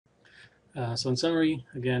So in summary,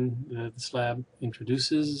 again, this lab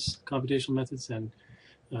introduces computational methods, and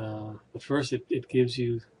but first it gives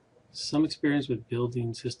you some experience with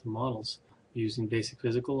building system models using basic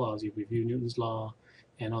physical laws. You review Newton's law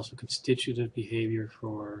and also constitutive behavior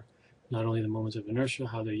for not only the moments of inertia,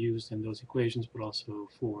 how they're used in those equations, but also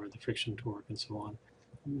for the friction torque and so on.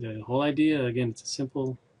 The whole idea, again, it's a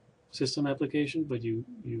simple system application, but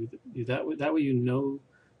that way you know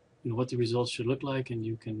what the results should look like, and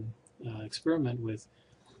you can experiment with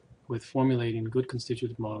formulating good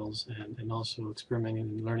constitutive models, and also experimenting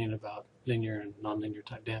and learning about linear and nonlinear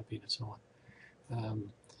type damping and so on.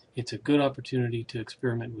 It's a good opportunity to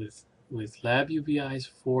experiment with lab UVIs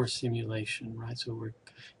for simulation, right? So we're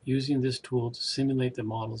using this tool to simulate the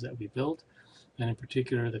models that we built, and in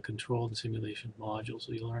particular the control and simulation module.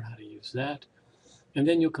 So you'll learn how to use that. And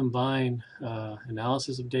then you'll combine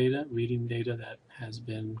analysis of data, reading data that has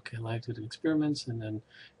been collected in experiments, and then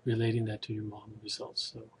relating that to your model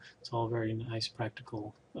results. So it's all very nice,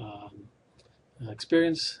 practical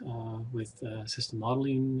experience with system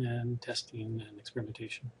modeling and testing and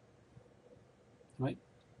experimentation. All right.